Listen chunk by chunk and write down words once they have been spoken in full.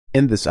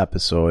In this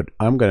episode,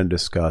 I'm going to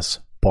discuss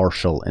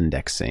partial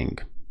indexing.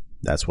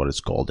 That's what it's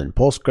called in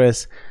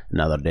Postgres. In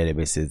other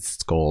databases,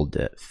 it's called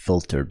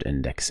filtered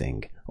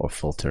indexing or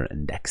filter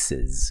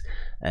indexes.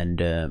 And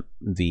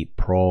the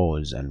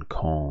pros and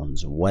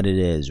cons, what it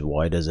is,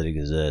 why does it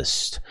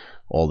exist,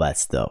 all that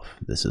stuff.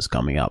 This is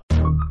coming up.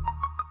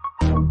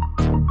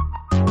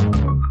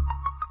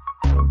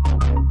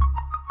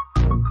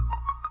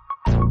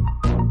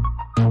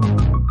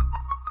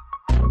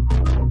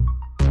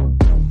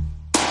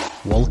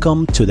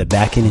 Welcome to the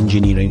Backend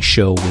Engineering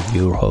Show with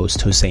your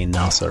host, Hussein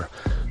Nasser.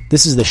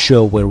 This is the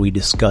show where we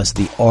discuss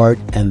the art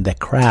and the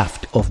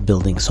craft of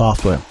building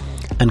software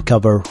and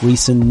cover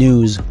recent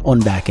news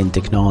on backend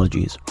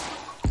technologies.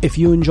 If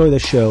you enjoy the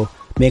show,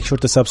 make sure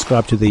to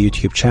subscribe to the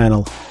YouTube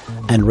channel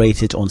and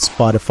rate it on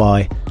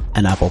Spotify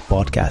and Apple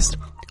Podcast.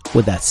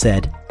 With that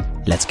said,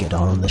 let's get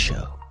on the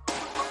show.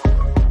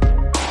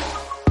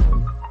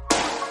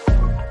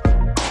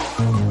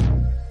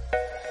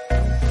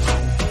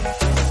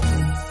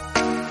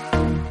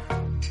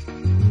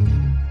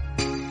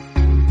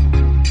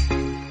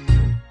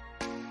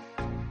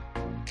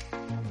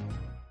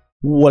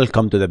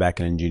 Welcome to the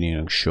Backend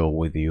Engineering Show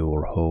with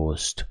your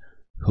host,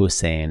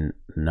 Hussein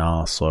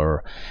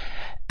Nasser.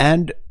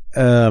 And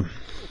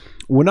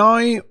when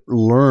I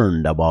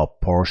learned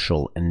about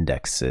partial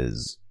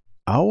indexes,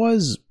 I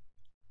was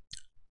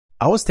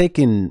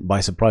taken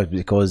by surprise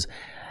because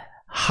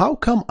how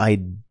come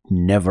I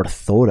never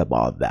thought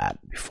about that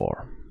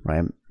before,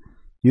 right?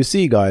 You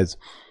see, guys,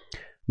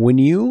 when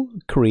you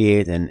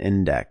create an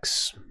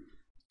index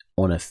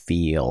on a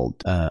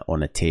field,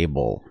 on a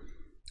table,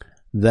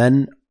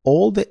 then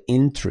all the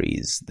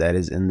entries that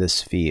is in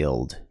this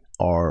field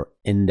are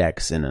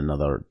indexed in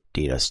another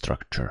data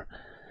structure,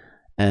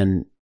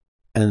 and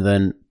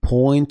then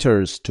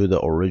pointers to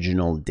the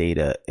original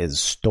data is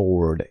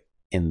stored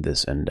in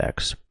this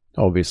index.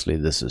 Obviously,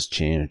 this is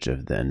changed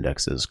if the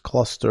index is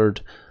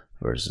clustered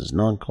versus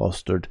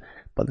non-clustered,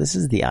 but this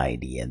is the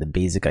idea, the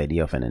basic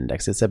idea of an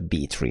index. It's a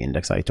B-tree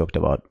index. I talked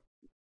about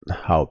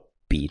how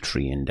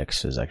B-tree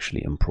indexes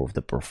actually improve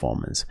the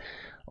performance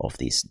of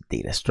these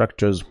data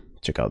structures.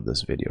 Check out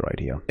this video right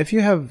here. If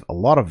you have a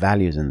lot of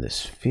values in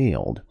this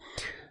field,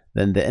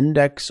 then the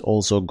index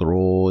also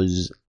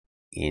grows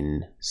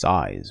in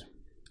size.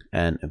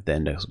 And if the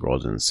index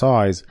grows in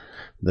size,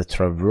 the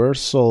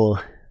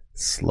traversal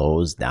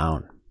slows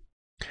down.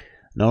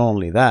 Not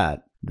only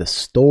that, the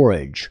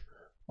storage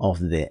of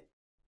the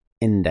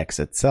index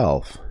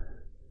itself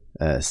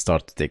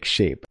starts to take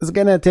shape. It's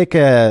going to take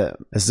a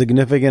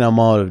significant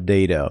amount of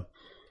data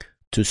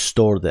to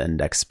store the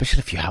index,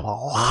 especially if you have a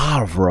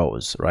lot of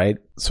rows, right?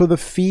 So the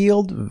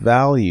field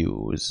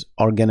values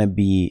are going to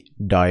be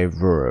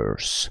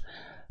diverse,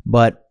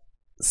 but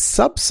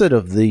subset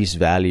of these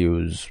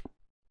values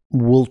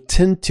will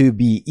tend to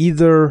be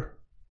either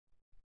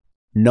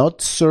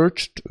not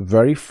searched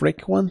very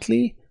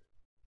frequently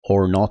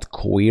or not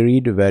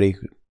queried very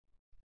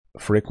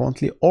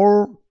frequently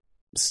or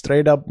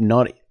straight up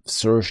not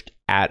searched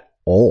at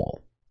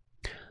all,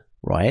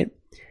 right?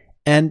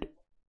 And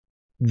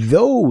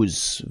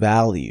those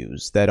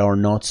values that are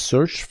not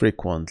searched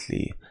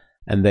frequently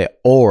and they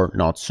are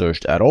not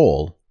searched at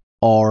all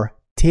are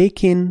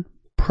taking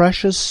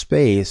precious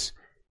space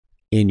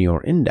in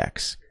your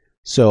index.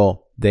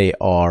 So they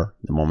are,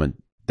 the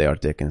moment they are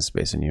taking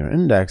space in your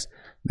index,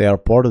 they are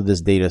part of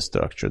this data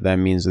structure. That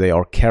means they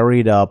are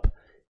carried up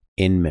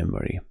in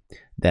memory.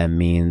 That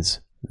means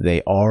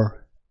they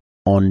are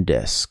on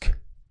disk,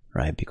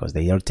 right? Because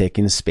they are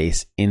taking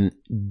space in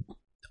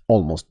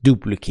almost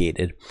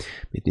duplicated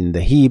between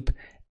the heap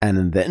and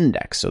in the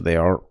index. So they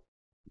are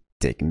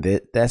taking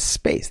that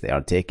space. They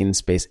are taking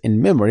space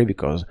in memory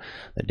because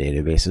the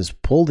databases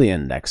pull the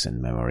index in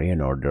memory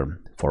in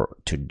order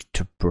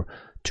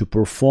to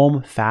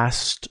perform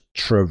fast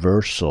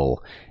traversal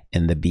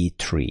in the B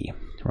tree,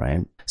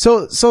 right?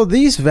 So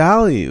these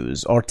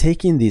values are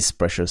taking this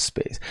precious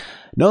space.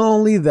 Not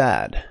only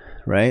that,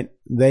 right?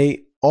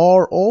 They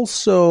are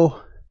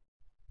also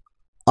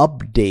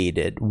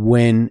updated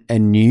when a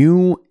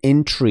new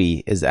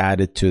entry is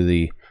added to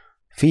the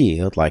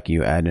field, like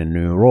you add a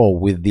new row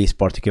with these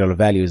particular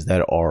values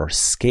that are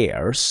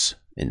scarce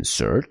in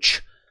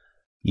search.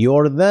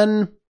 You're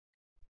then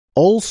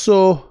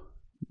also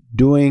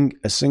doing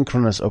a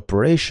synchronous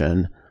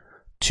operation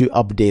to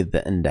update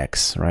the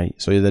index, right?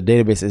 So the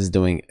database is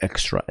doing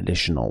extra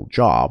additional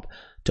job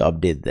to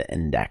update the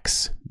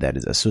index that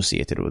is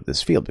associated with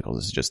this field because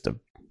it's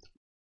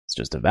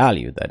just a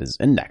value that is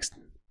indexed.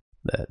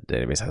 The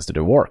database has to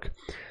do work,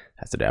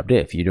 has to do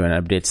update. If you do an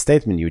update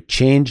statement, you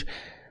change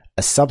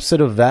a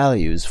subset of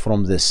values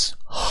from this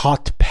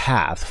hot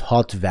path,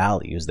 hot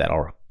values that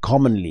are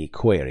commonly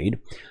queried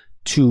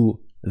to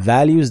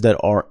values that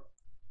are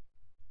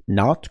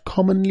not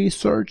commonly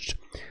searched,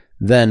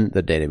 then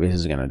the database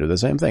is going to do the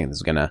same thing.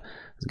 It's going to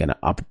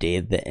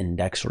update the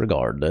index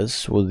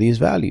regardless with these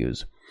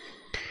values.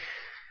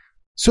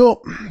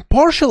 So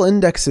partial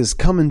indexes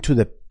come into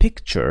the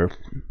picture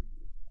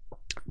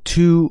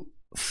to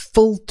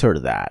filter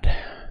that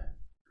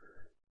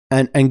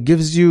and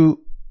gives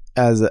you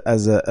as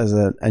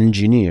an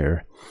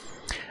engineer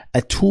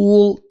a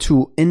tool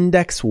to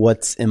index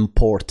what's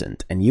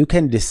important, and you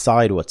can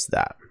decide what's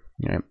that.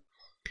 Right?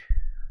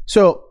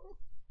 So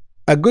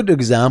a good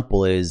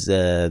example is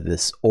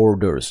this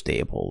orders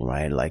table,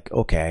 right? Like,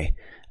 okay,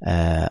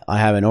 I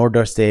have an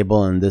orders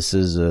table, and this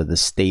is the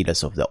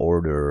status of the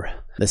order.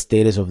 The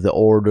status of the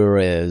order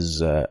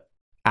is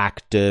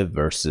active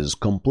versus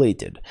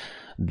completed.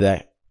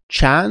 The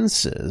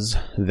chances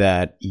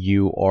that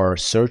you are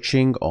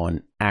searching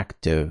on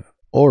active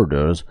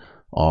orders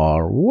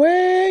are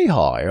way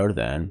higher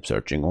than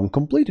searching on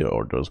completed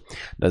orders.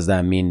 Does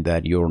that mean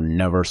that you're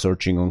never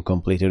searching on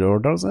completed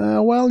orders?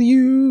 Well,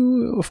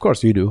 of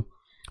course you do,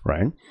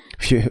 right?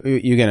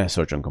 You're gonna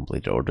search on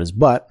completed orders,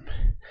 but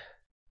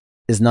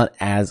it's not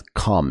as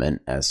common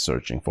as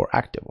searching for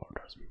active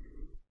orders.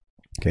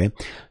 Okay,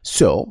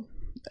 so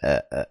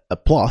a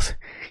plot,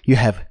 you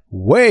have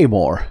way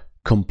more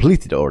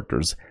completed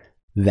orders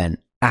than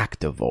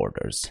active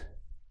orders.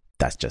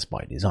 That's just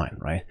by design,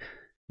 right?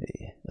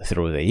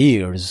 Through the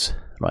years,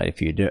 right?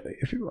 If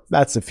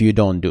you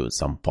don't do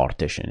some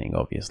partitioning,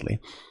 obviously,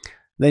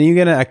 then you're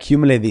gonna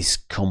accumulate these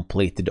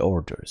completed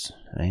orders,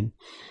 right?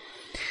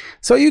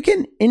 So you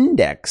can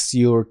index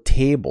your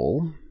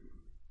table,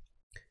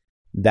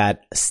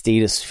 that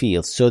status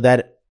field, so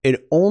that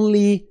it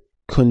only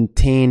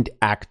contained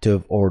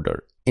active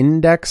order.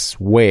 Index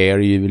where,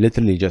 you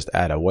literally just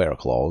add a where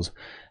clause.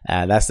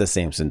 That's the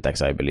same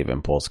syntax, I believe,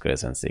 in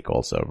Postgres and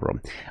SQL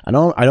Server. I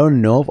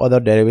don't know if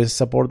other databases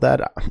support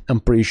that. I'm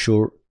pretty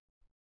sure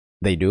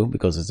they do,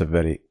 because it's a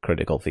very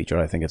critical feature.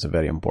 I think it's a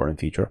very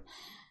important feature.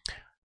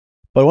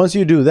 But once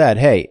you do that,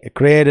 hey,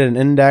 create an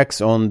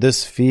index on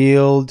this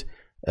field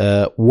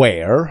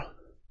where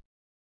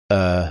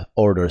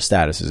order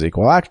status is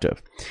equal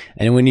active.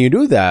 And when you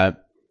do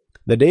that,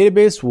 the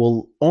database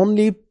will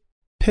only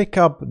pick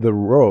up the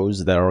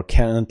rows that are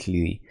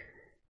currently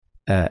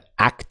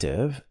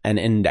active and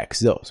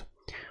index those.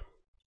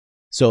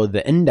 So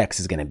the index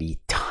is going to be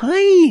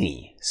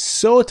tiny,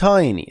 so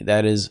tiny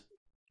that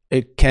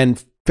it can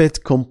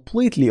fit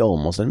completely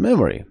almost in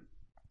memory.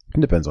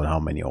 It depends on how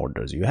many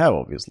orders you have,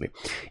 obviously.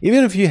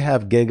 Even if you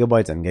have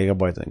gigabytes and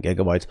gigabytes and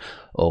gigabytes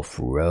of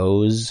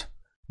rows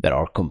that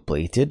are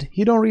completed,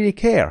 you don't really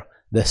care.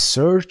 The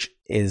search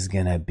is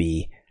going to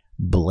be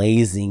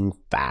blazing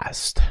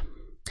fast.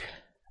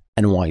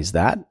 And why is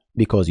that?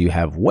 Because you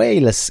have way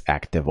less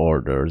active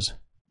orders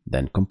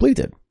than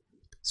completed.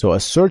 So a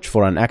search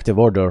for an active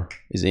order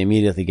is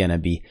immediately going to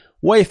be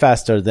way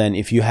faster than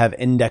if you have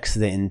indexed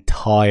the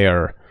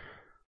entire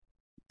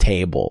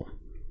table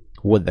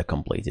with the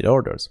completed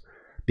orders,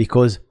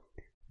 because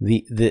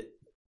the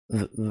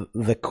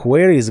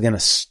query is going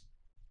to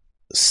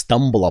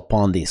stumble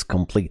upon these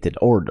completed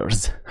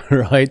orders,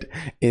 right,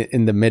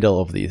 in the middle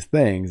of these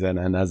things,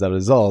 and as a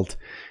result,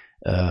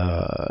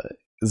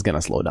 it's going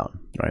to slow down,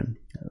 right,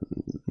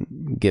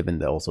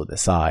 given also the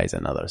size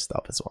and other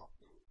stuff as well.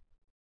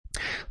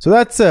 So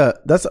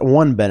that's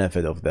one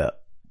benefit of the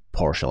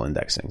partial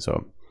indexing.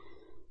 So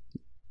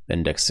the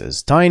index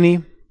is tiny.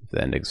 If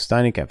the index is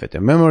tiny, can fit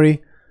in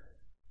memory.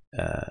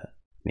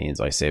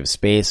 Means I save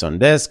space on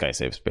disk, I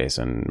save space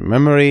on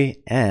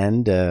memory,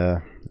 and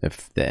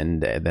if the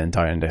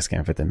entire index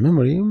can fit in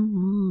memory,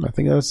 I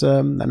think that's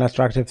an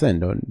attractive thing,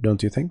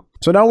 don't you think?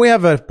 So now we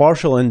have a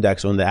partial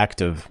index on the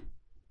active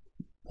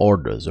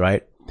orders,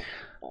 right?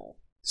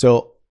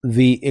 So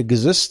the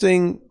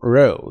existing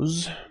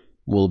rows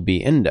will be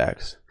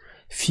indexed.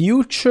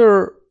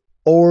 Future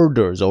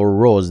orders or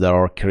rows that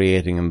are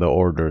creating in the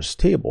orders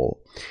table,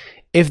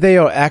 if they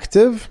are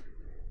active,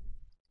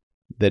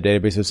 the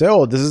database will say,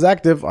 oh, this is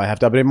active, I have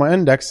to update my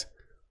index.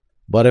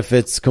 But if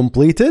it's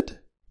completed,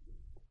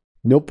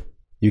 nope.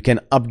 You can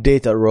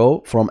update a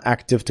row from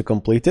active to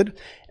completed,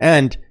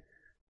 and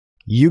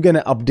you're going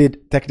to update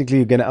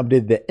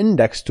the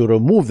index to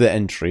remove the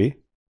entry,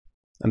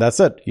 and that's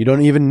it. You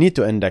don't even need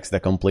to index the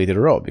completed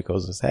row,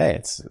 because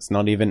it's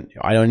not even,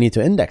 I don't need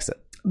to index it.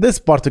 This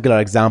particular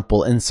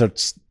example,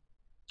 inserts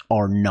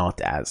are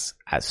not as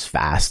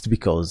fast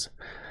because,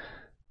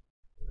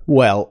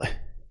 well,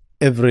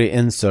 every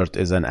insert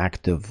is an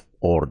active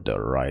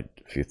order, right?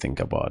 If you think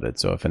about it.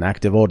 So if an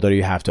active order,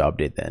 you have to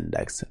update the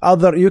index.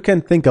 You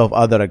can think of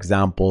other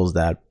examples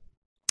that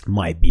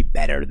might be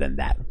better than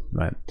that,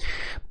 right?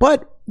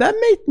 But that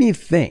made me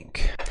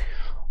think.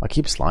 I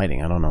keep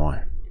sliding, I don't know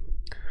why.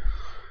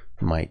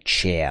 My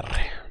chair.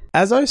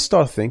 As I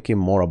start thinking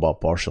more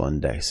about partial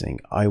indexing,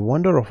 I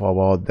wonder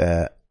about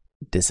the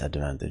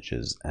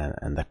disadvantages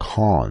and the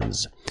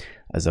cons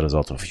as a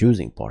result of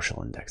using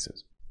partial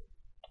indexes.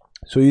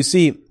 So you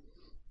see,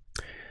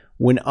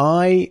 when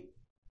I,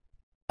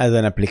 as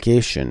an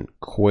application,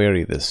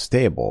 query this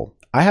table,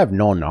 I have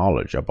no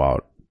knowledge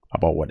about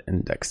what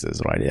index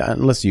is, right?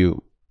 Unless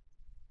you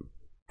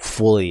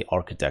fully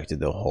architected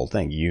the whole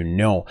thing, you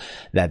know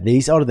that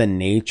these are the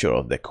nature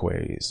of the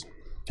queries,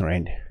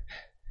 right?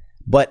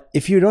 But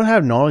if you don't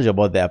have knowledge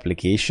about the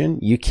application,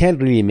 you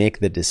can't really make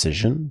the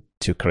decision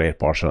to create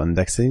partial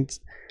indexing.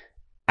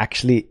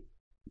 Actually,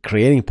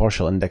 creating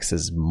partial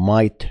indexes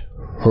might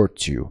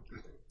hurt you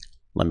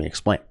Let me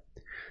explain.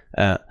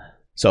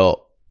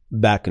 So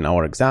back in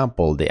our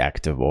example, the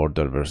active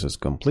order versus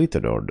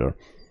completed order,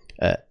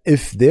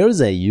 if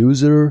there's a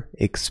user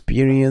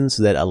experience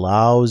that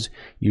allows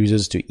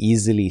users to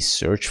easily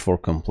search for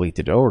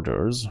completed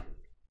orders,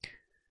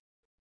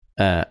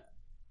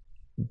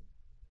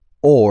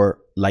 or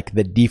like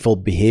the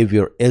default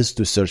behavior is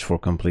to search for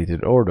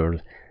completed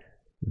orders,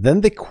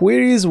 then the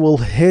queries will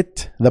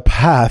hit the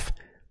path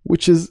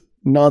which is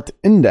not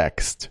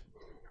indexed.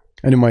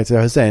 And you might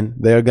say, Hussein,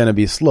 they're going to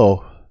be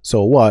slow.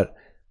 So what?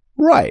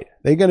 Right,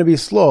 they're going to be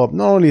slow.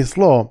 Not only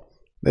slow,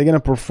 they're going to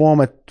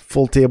perform a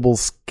full table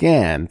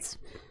scans.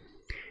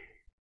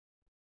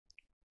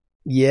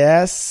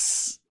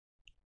 Yes,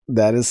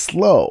 that is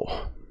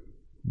slow.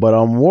 But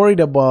I'm worried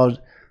about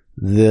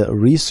the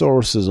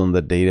resources on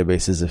the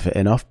databases if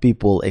enough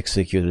people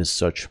executed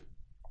such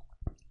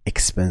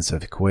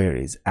expensive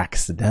queries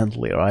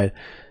accidentally, right?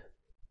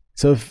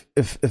 So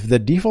if the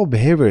default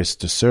behavior is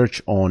to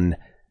search on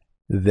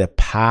the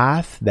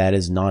path that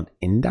is not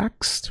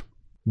indexed,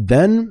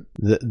 then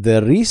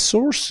the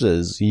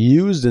resources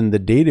used in the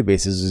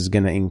databases is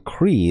going to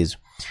increase,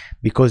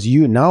 because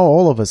you now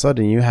all of a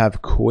sudden you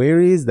have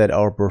queries that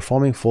are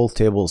performing full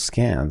table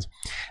scans,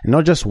 and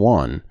not just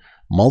one,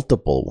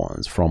 multiple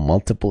ones from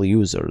multiple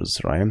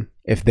users, right?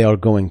 If they are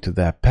going to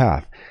that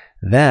path,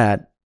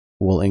 that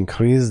will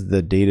increase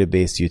the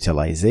database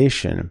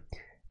utilization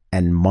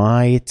and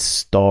might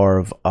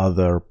starve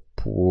other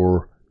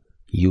poor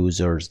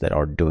users that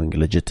are doing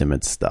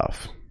legitimate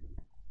stuff.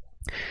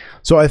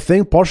 So I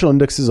think partial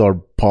indexes are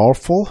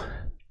powerful,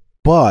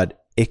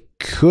 but it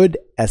could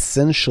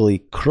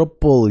essentially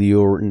cripple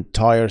your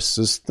entire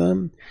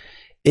system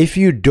if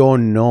you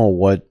don't know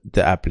what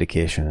the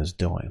application is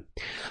doing.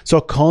 So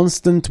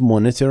constant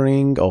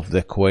monitoring of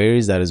the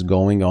queries that is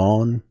going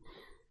on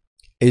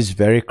is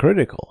very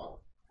critical.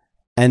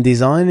 And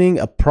designing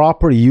a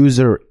proper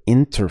user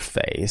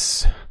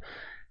interface,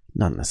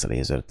 not necessarily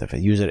user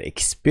interface, user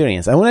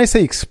experience. And when I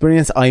say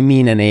experience, I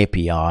mean an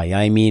API,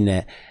 I mean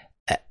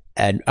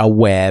a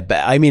web,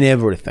 I mean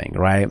everything,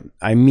 right?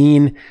 I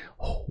mean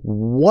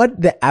what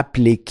the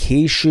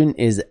application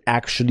is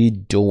actually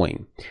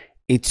doing.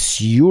 It's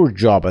your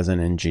job as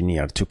an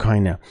engineer to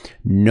kind of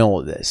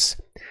know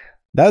this.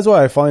 That's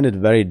why I find it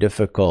very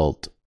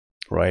difficult,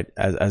 right,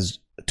 as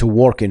to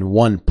work in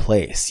one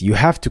place. You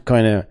have to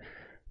kind of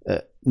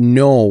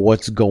know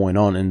what's going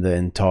on in the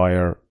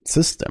entire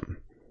system.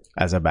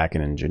 As a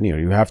backend engineer,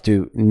 you have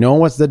to know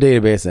what's the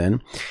database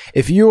in.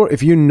 If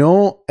you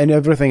know and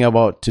everything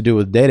about to do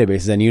with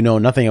databases and you know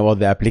nothing about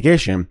the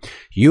application,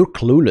 you're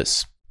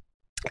clueless.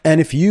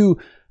 And if you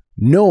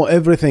know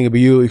everything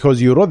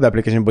because you wrote the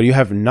application, but you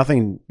have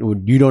nothing,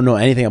 you don't know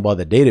anything about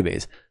the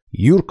database,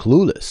 you're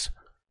clueless.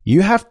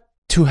 You have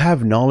to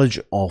have knowledge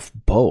of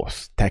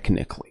both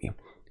technically.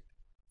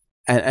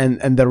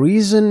 And the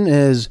reason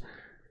is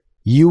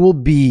you will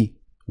be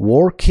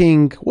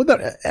working with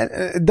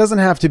it doesn't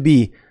have to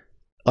be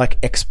like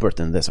expert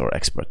in this or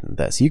expert in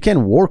this. You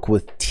can work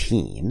with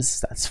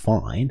teams, that's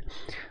fine,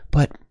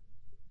 but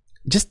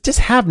just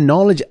have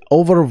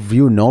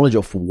overview knowledge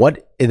of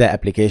what the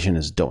application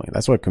is doing.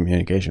 That's why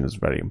communication is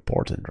very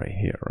important right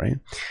here, right?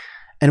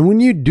 And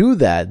when you do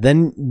that,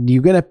 then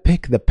you're gonna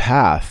pick the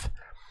path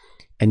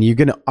and you're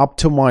gonna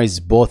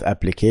optimize both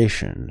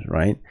applications,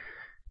 right?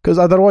 Because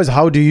otherwise,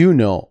 how do you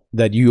know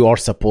that you are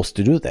supposed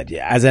to do that?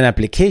 As an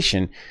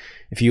application,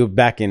 if you're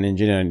backend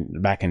engineer,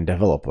 backend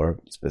developer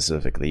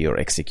specifically, you're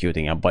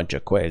executing a bunch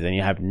of queries and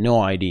you have no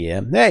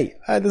idea, hey,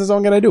 this is what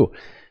I'm going to do.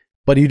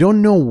 But you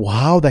don't know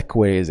how that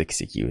query is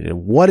executed.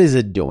 What is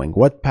it doing?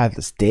 What path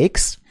it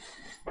takes?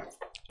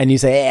 And you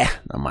say,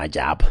 not my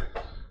job.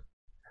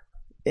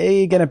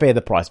 You're going to pay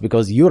the price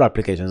because your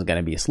application is going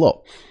to be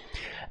slow.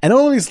 And not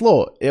only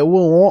slow, it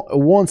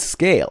won't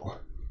scale,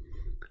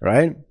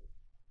 right?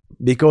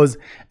 Because,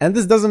 and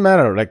this doesn't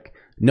matter, like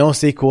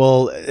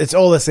NoSQL, it's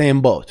all the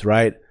same boat,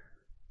 right?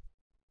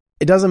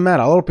 It doesn't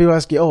matter. A lot of people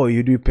ask you, oh,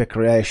 you do pick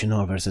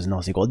relational versus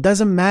NoSQL. It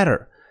doesn't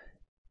matter.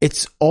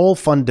 It's all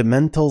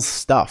fundamental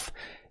stuff.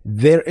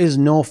 There is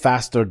no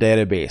faster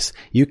database.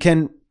 You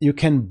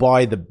can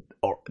buy the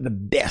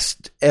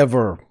best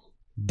ever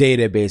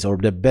database or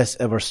the best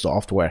ever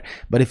software,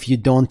 but if you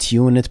don't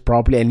tune it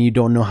properly and you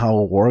don't know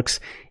how it works,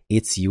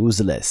 it's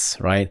useless,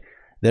 right?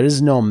 There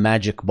is no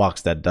magic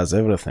box that does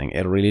everything.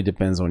 It really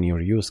depends on your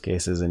use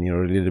cases and it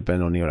really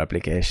depends on your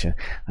application.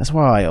 That's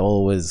why I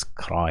always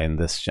cry in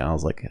this channel.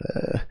 It's like,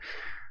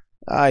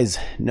 guys,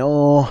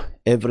 know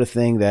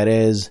everything that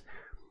is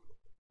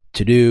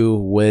to do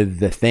with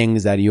the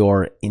things that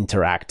you're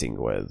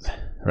interacting with,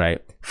 right?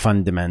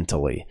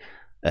 Fundamentally.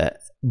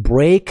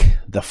 Break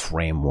the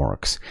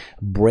frameworks.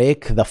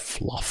 Break the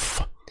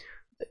fluff.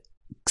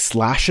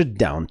 Slash it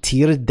down,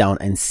 tear it down,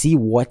 and see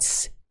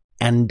what's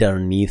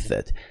underneath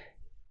it.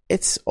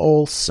 It's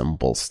all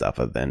simple stuff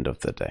at the end of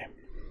the day.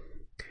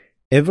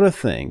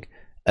 Everything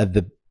at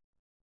the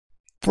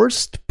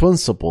first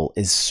principle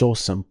is so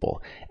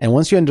simple. And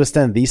once you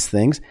understand these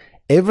things,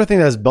 everything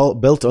that's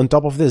built on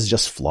top of this is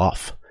just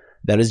fluff.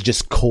 That is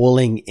just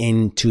calling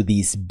into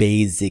these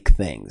basic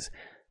things.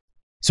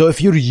 So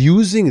if you're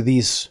using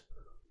these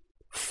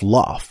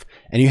fluff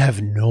and you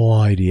have no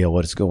idea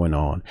what's going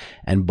on,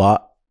 and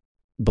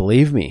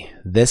believe me,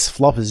 this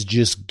fluff is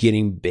just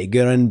getting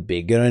bigger and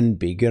bigger and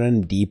bigger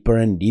and deeper,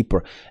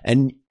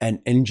 and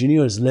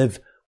engineers live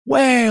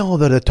way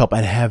over the top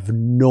and have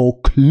no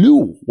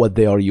clue what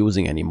they are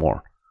using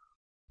anymore.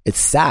 It's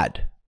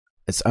sad.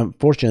 It's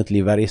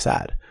unfortunately very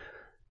sad.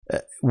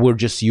 We're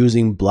just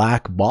using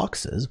black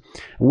boxes.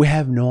 We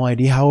have no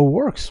idea how it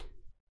works.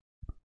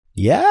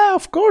 Yeah,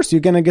 of course,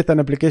 you're gonna get an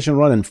application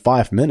run in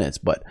 5 minutes,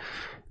 but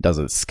does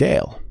it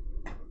scale,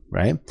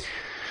 right?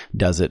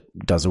 Does it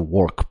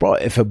work?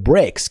 If it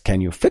breaks,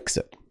 can you fix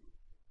it?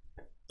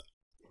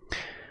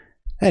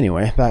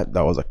 Anyway, that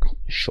was a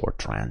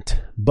short rant.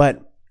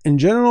 But in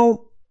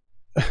general,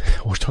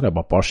 we're talking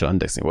about partial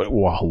indexing.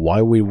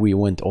 Why we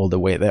went all the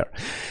way there?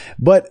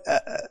 But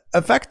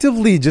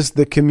effectively, just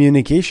the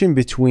communication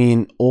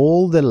between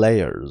all the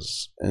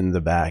layers in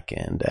the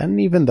backend and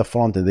even the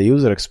front end, the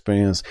user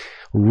experience,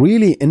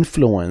 really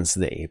influence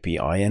the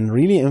API and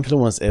really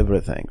influence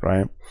everything,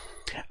 right?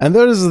 And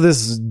there is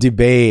this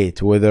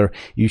debate whether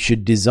you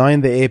should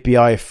design the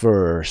API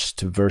first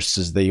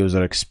versus the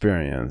user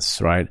experience,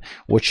 right?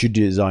 What should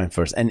you design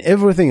first? And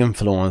everything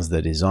influences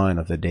the design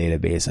of the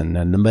database and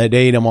the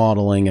data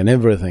modeling and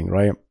everything,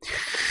 right?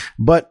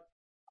 But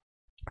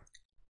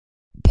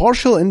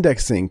partial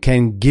indexing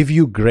can give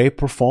you great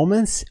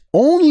performance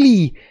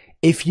only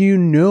if you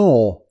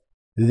know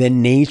the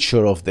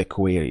nature of the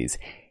queries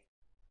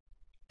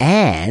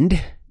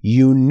and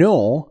you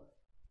know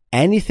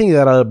anything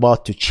that are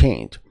about to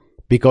change.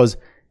 Because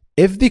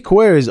if the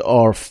queries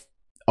are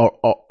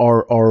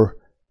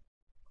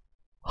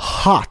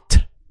hot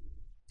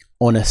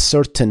on a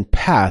certain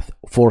path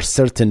for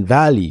certain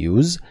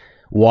values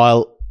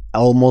while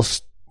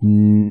almost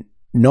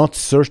not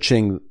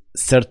searching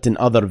certain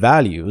other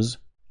values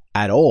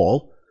at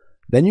all,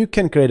 then you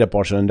can create a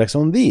partial index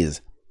on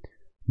these.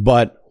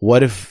 But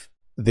what if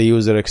the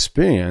user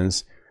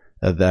experience,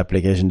 the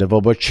application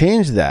developer,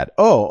 change that?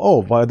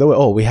 Oh, by the way,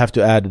 we have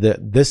to add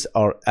this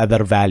or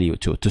other value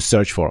to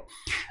search for,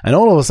 and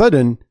all of a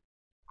sudden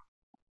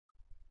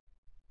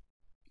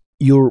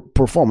your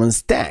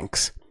performance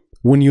tanks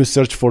when you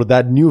search for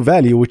that new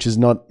value, which is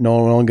no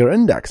longer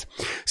indexed.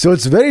 So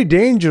it's very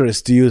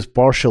dangerous to use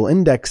partial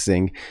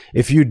indexing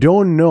if you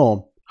don't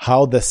know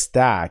how the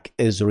stack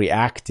is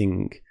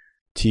reacting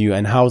to you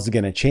and how it's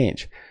going to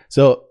change.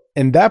 So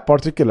in that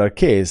particular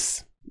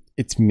case,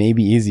 it's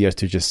maybe easier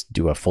to just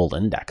do a full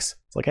index.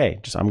 It's like, hey,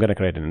 I'm going to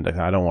create an index.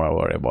 I don't want to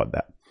worry about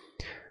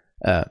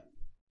that.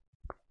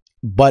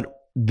 But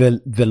the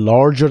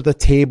larger the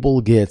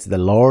table gets, the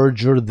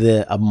larger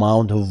the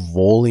amount of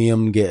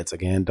volume gets.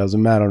 Again, it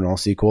doesn't matter.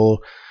 NoSQL,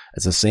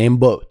 it's the same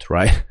boat,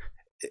 right?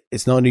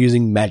 It's not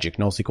using magic.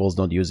 NoSQL is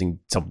not using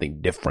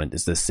something different.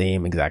 It's the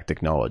same exact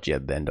technology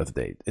at the end of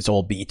the day. It's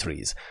all B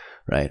trees,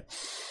 right?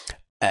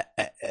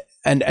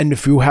 And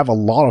if you have a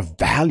lot of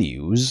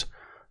values,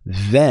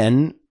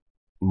 then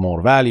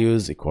more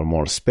values equal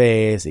more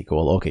space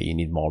equal, okay, you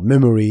need more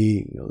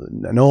memory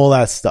and all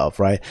that stuff,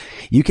 right?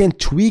 You can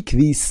tweak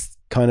these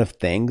kind of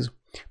things,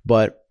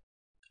 but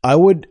I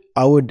would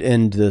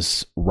end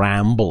this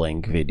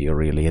rambling video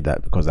really,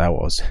 because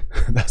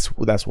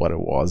that's what it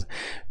was.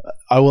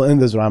 I will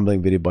end this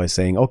rambling video by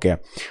saying, okay,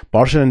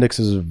 partial index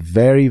is a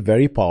very,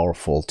 very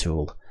powerful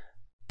tool,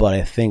 but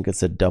I think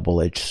it's a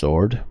double-edged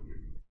sword,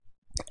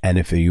 and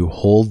if you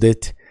hold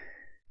it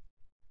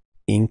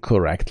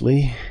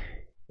incorrectly,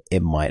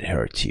 it might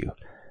hurt you.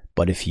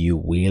 But if you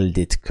wield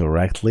it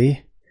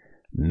correctly,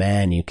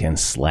 man, you can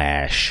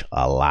slash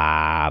a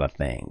lot of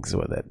things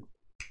with it.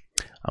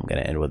 I'm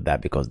going to end with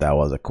that because that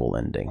was a cool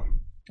ending.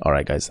 All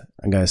right, guys.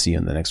 I'm going to see you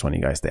in the next one.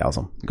 You guys stay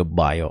awesome.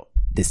 Goodbye, yo.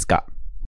 Disca.